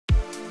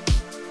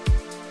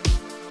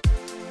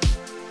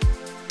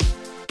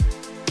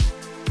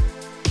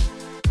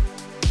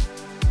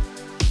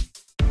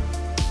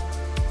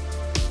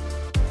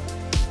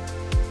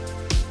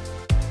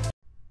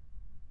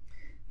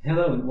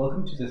Hello and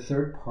welcome to the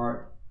third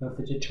part of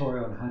the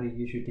tutorial on how to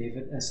use your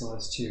DAVID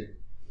SLS-2.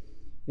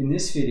 In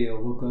this video,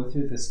 we'll go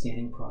through the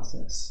scanning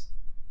process.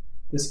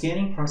 The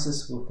scanning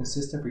process will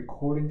consist of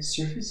recording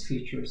surface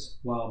features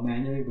while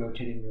manually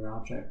rotating your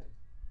object.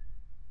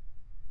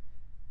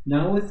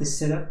 Now with the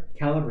setup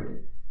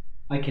calibrated,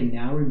 I can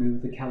now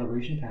remove the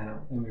calibration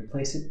panel and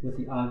replace it with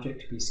the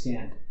object to be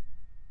scanned.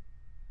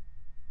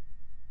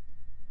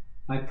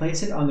 I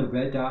place it on the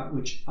red dot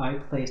which I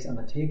placed on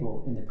the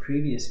table in the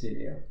previous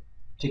video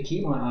to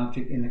keep my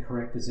object in the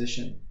correct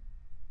position.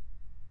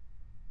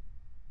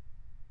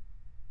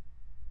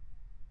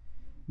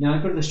 Now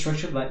I go to the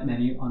Structured Light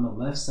menu on the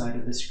left side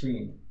of the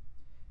screen.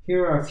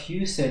 Here are a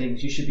few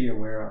settings you should be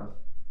aware of.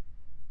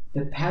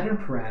 The Pattern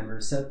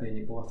Parameters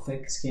submenu will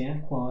affect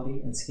scan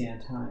quality and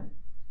scan time.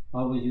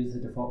 I will use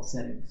the default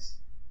settings.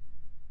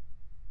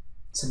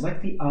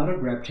 Select the Auto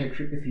Grab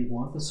texture if you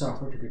want the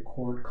software to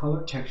record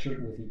color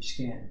texture with each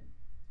scan.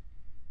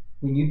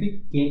 When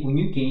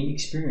you gain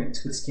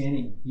experience with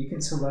scanning, you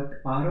can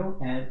select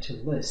Auto Add to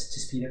List to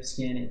speed up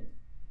scanning.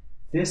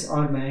 This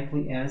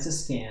automatically adds the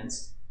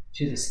scans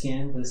to the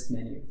Scan List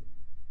menu.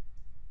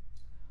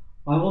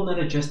 I will not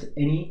adjust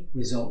any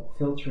result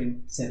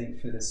filtering setting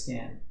for the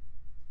scan.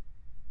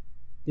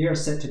 They are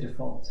set to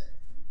default.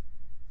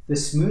 The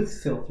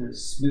Smooth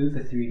filters smooth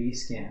the 3D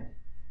scan,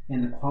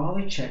 and the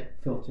Quality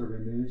Check filter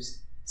removes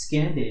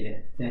scan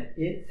data that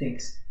it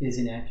thinks is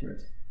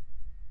inaccurate.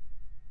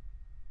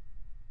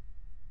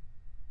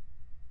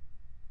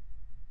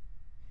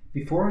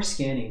 Before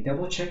scanning,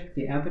 double-check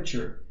the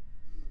aperture.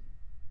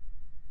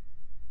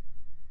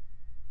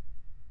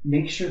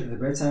 Make sure that the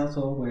red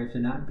sinusoidal waves are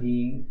not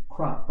being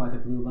cropped by the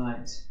blue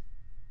lines.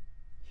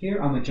 Here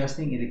I'm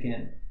adjusting it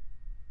again.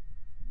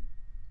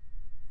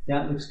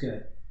 That looks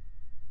good.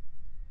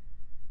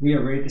 We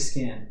are ready to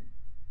scan.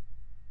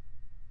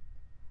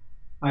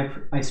 I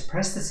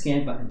press the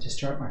scan button to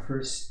start my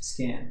first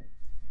scan.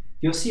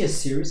 You'll see a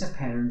series of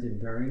patterns in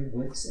varying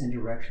widths and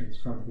directions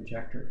from the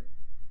projector.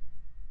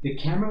 The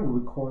camera will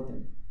record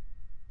them,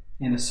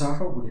 and the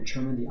software will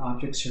determine the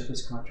object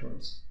surface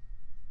contours.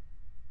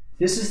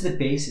 This is the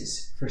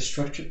basis for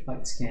structured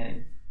light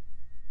scanning.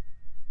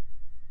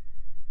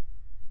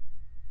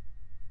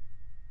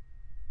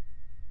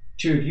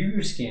 To review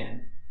your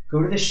scan,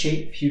 go to the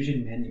Shape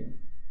Fusion menu.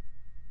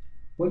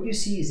 What you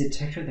see is the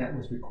texture that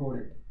was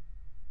recorded.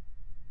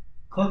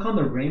 Click on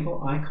the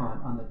rainbow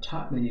icon on the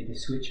top menu to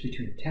switch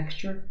between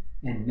texture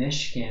and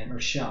mesh scan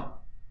or shell.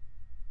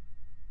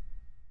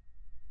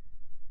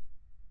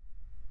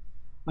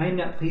 I am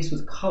not pleased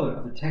with the color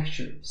of the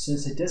texture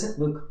since it doesn't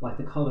look like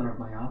the color of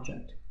my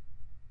object.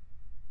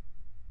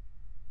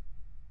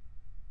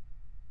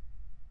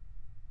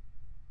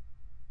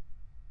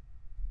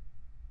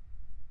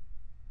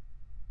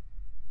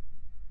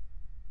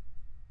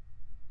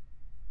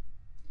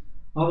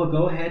 I will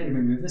go ahead and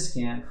remove the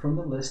scan from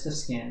the list of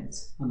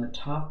scans on the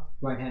top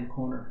right-hand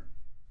corner.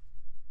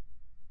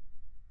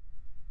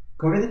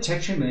 Go to the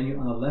Texture menu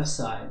on the left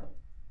side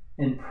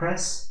and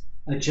press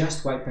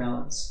Adjust White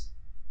Balance.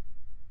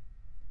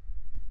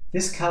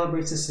 This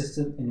calibrates the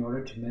system in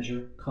order to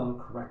measure color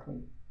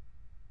correctly.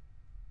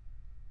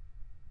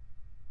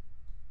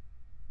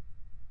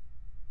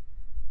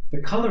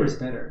 The color is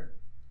better.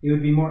 It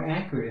would be more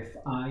accurate if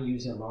I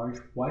use a large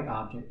white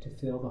object to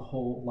fill the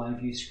whole live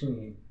view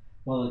screen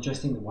while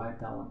adjusting the white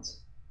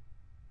balance.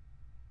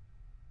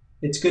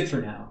 It's good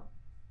for now.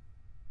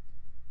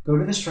 Go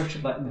to the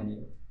Structured Light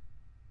menu.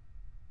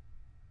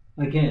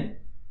 Again,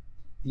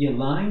 the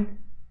Align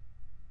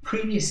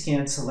Previous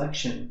Scan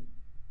selection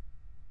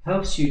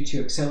helps you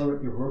to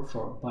accelerate your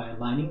workflow by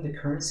aligning the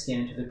current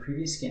scan to the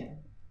previous scan.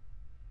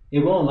 It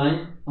will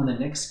align on the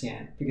next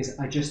scan because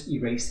I just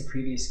erased the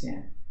previous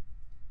scan.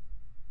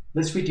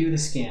 Let's redo the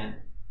scan.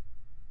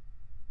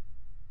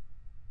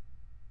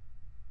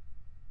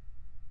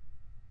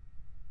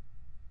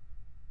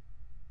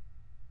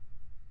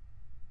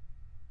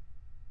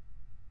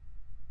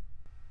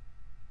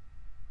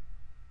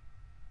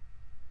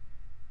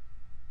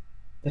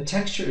 The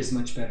texture is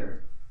much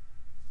better.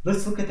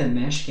 Let's look at the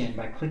mesh scan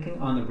by clicking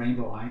on the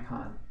rainbow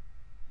icon.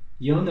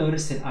 You'll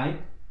notice that I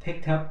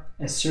picked up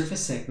a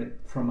surface segment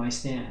from my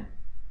scan.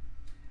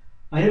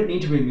 I don't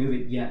need to remove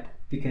it yet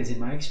because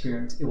in my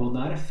experience it will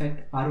not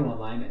affect auto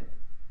alignment.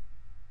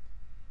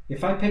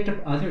 If I picked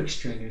up other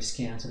extraneous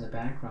scans in the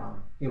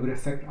background, it would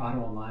affect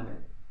auto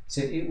alignment,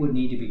 so it would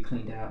need to be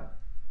cleaned out.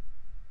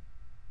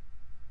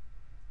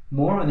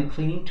 More on the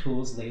cleaning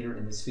tools later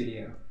in this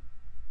video.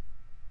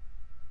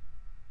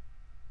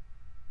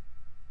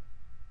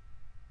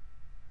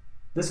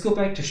 Let's go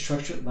back to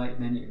Structured Light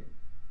menu.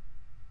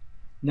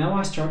 Now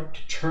I start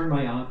to turn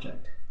my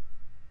object.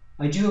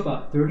 I do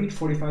about 30 to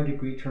 45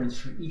 degree turns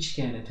for each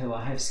scan until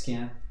I have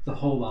scanned the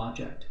whole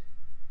object.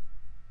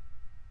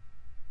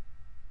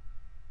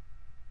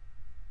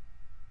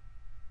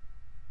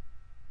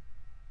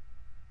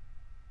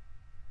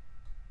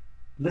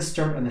 Let's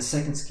start on the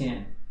second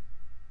scan.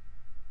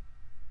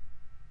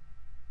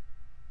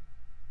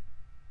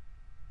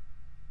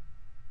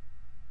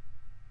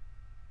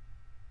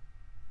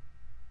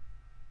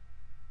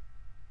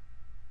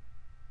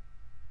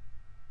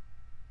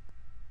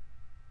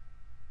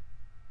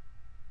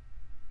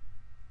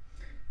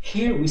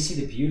 Here we see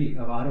the beauty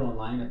of auto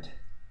alignment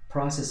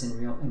process in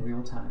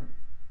real time.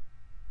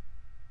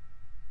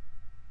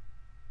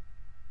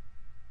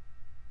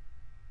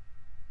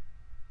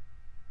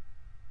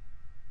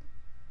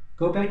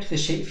 Go back to the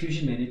Shape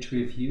Fusion menu to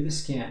review the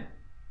scan.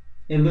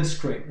 It looks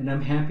great, and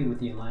I'm happy with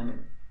the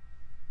alignment.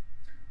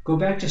 Go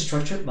back to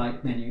Structured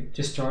Light menu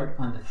to start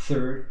on the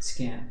third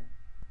scan.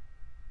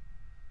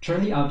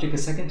 Turn the object a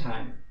second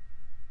time.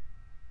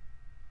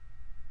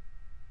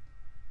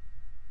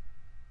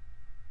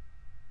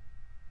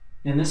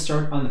 And let's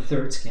start on the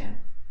third scan.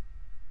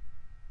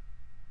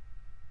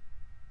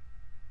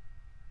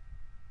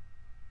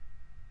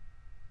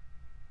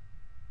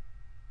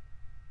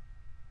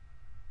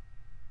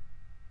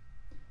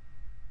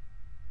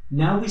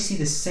 Now we see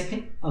the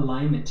second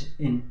alignment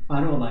in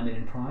auto alignment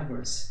in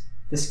progress.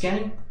 The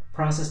scanning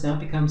process now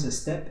becomes a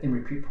step and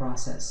repeat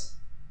process.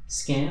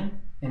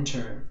 Scan and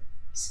turn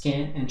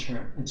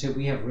until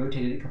we have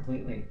rotated it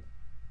completely.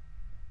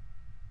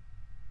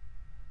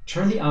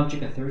 Turn the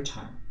object a third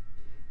time.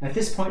 At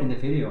this point in the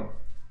video,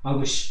 I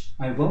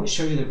won't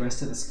show you the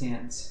rest of the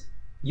scans.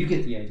 You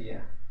get the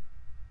idea.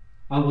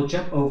 I will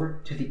jump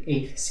over to the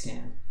 8th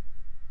scan.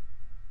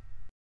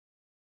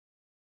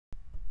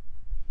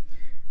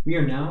 We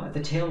are now at the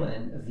tail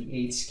end of the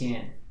 8th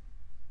scan.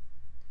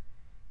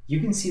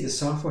 You can see the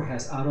software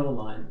has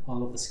auto-aligned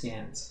all of the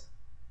scans.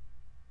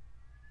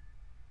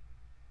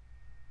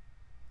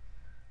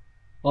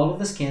 All of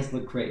the scans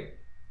look great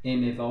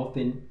and they've all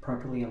been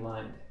properly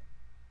aligned.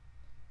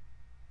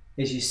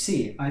 As you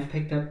see, I've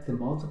picked up the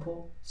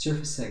multiple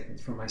surface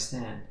segments from my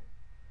stand.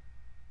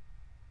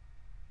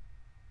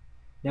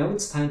 Now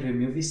it's time to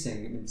remove these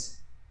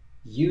segments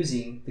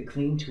using the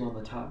Clean tool on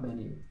the top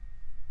menu.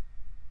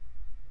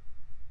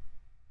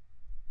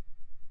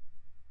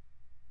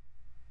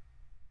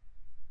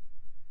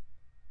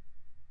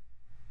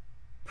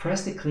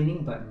 Press the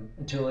cleaning button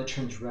until it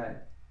turns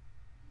red.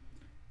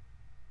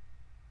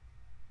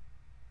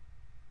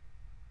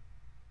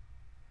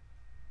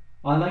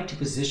 I like to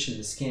position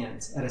the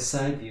scans at a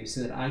side view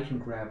so that I can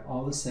grab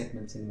all the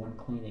segments in one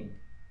cleaning.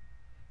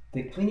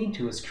 The cleaning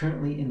tool is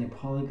currently in the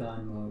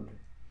polygon mode,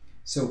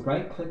 so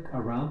right-click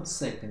around the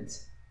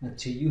segments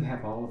until you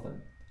have all of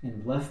them,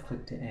 and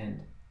left-click to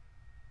end.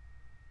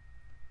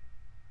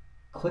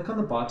 Click on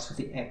the box with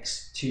the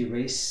X to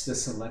erase the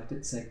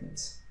selected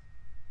segments.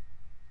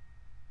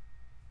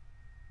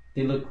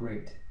 They look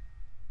great.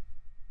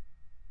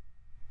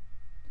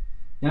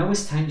 Now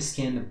it's time to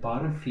scan the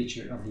bottom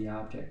feature of the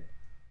object.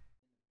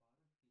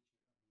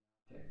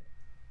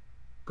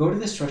 Go to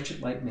the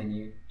Structured Light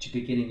menu to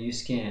begin a new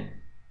scan.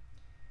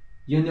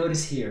 You'll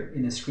notice here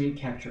in the screen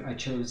capture I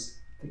chose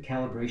the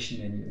calibration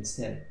menu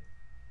instead.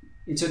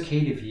 It's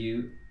okay to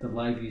view the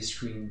live view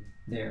screen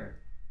there.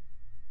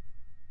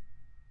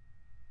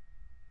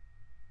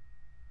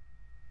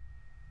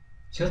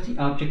 Tilt the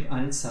object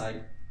on its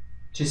side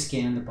to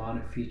scan the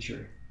bottom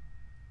feature.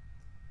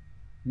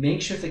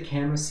 Make sure the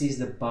camera sees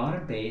the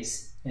bottom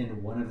base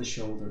and one of the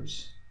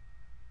shoulders.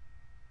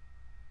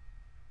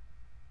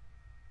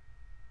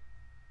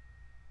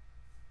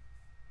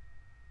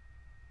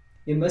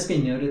 It must be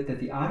noted that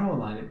the auto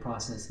alignment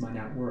process might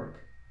not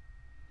work.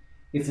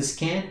 If the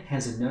scan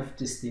has enough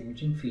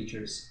distinguishing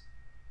features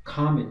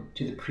common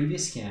to the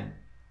previous scan,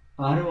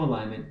 auto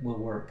alignment will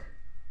work.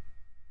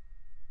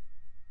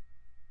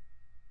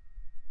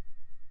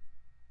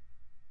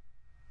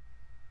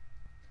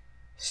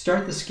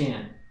 Start the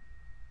scan.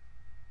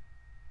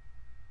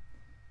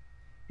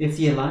 If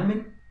the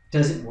alignment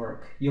doesn't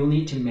work, you'll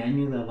need to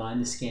manually align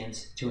the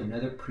scans to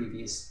another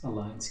previous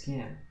aligned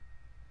scan.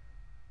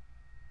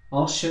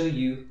 I'll show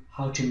you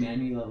how to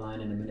manually align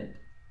in a minute.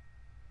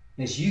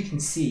 As you can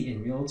see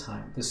in real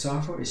time, the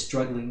software is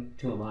struggling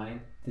to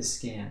align the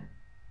scan.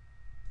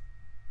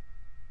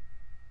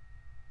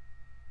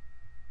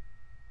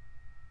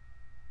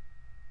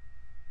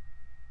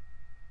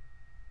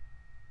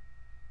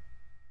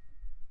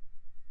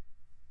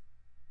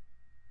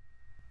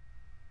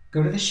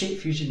 Go to the Shape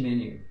Fusion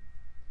menu.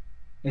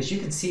 As you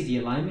can see, the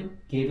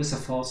alignment gave us a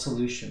false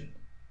solution.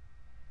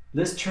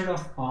 Let's turn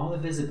off all the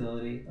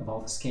visibility of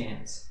all the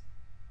scans.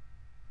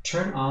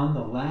 Turn on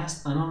the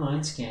last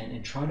unaligned scan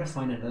and try to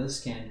find another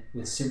scan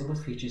with similar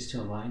features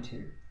to align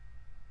to.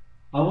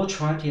 I will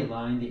try to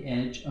align the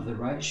edge of the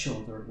right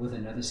shoulder with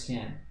another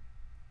scan.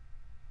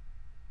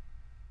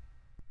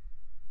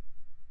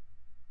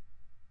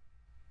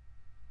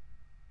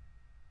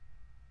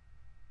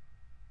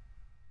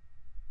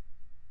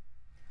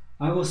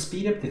 I will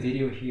speed up the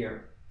video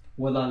here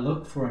while I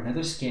look for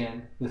another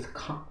scan with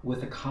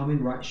a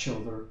common right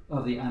shoulder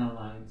of the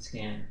unaligned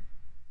scan.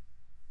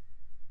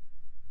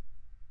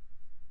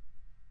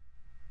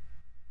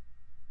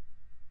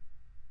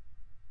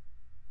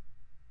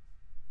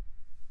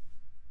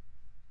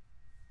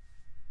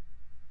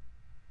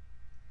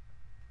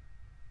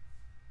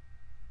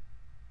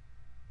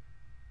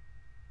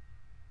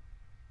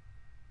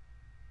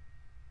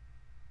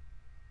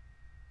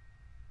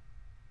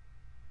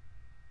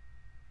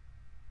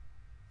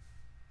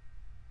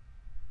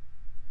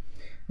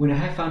 When I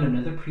have found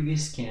another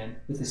previous scan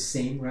with the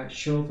same right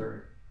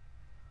shoulder,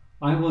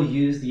 I will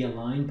use the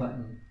Align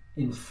button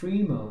in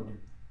free mode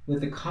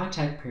with the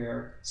contact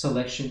pair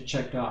selection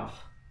checked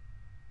off.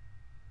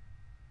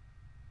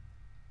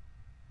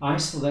 I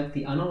select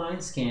the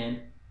unaligned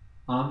scan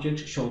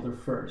object shoulder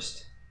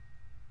first.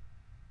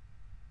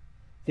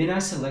 Then I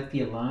select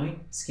the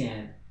Align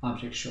scan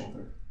object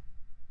shoulder.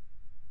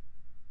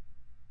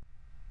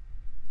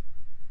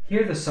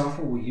 Here the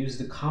software will use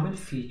the common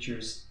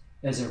features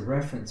as a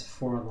reference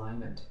for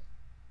alignment.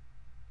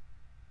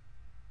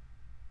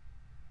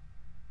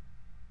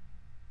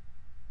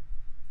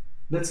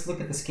 Let's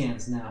look at the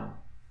scans now.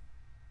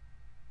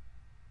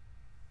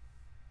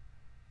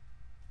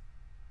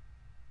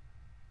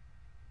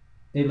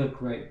 They look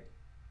great.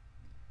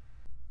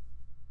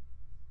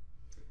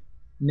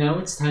 Now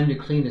it's time to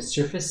clean the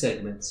surface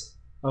segments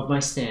of my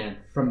stand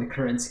from the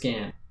current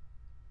scan.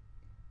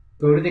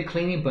 Go to the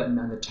cleaning button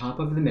on the top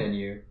of the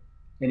menu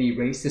and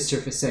erase the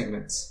surface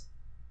segments.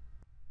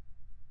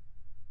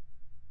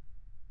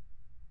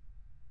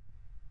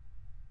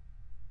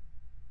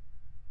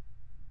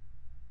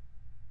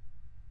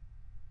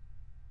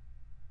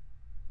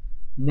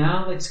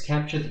 Now let's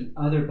capture the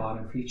other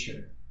bottom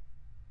feature.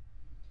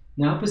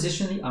 Now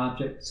position the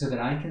object so that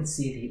I can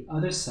see the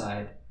other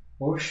side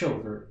or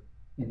shoulder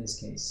in this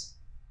case.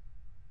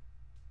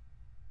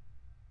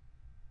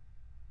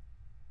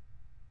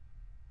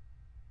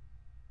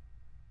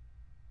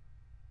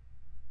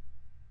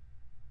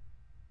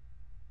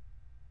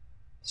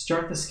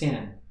 Start the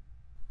scan.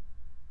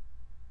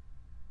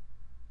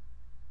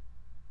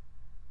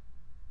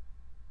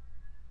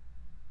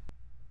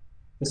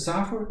 The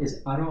software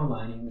is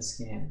auto-aligning the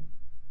scan.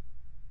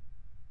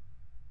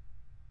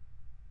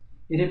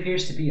 It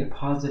appears to be a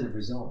positive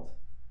result.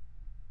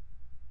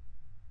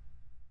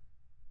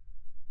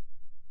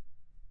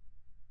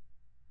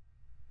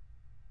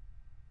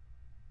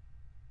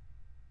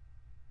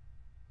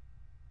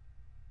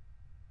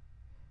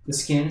 The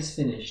scan is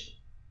finished.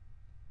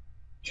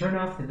 Turn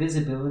off the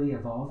visibility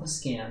of all the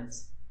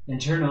scans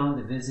and turn on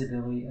the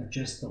visibility of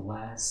just the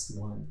last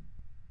one.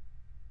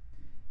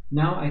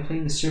 Now I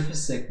clean the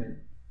surface segment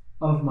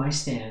of my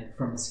stand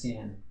from the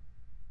scan.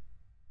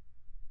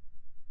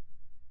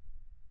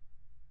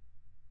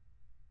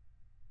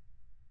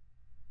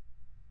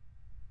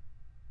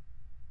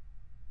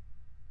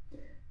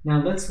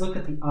 Now let's look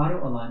at the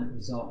auto alignment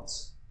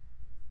results.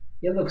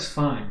 It looks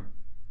fine.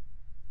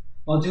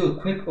 I'll do a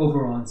quick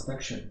overall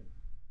inspection.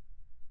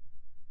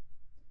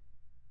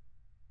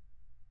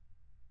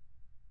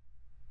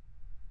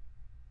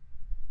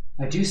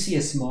 I do see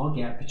a small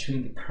gap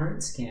between the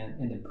current scan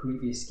and the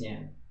previous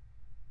scan.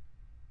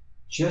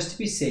 Just to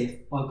be safe,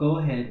 I'll go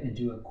ahead and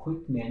do a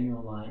quick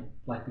manual align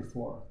like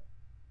before.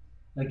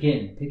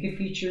 Again, pick a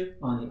feature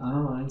on the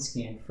unaligned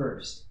scan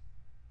first.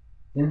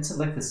 Then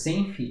select the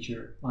same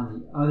feature on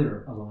the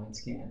other aligned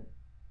scan.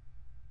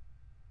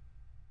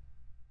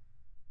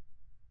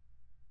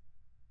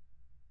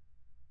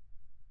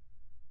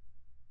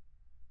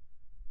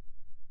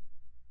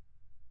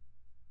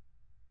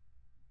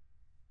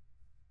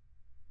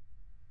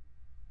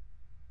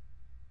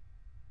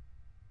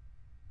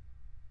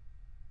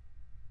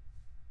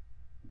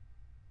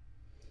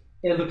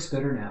 It looks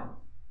better now.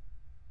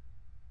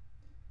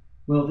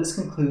 Well, this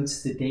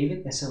concludes the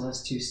DAVID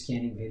SLS-2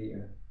 scanning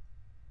video.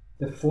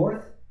 The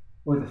fourth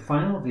or the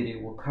final video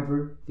will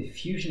cover the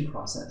fusion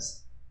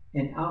process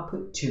and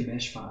output to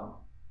mesh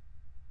file.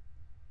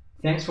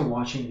 Thanks for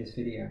watching this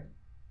video.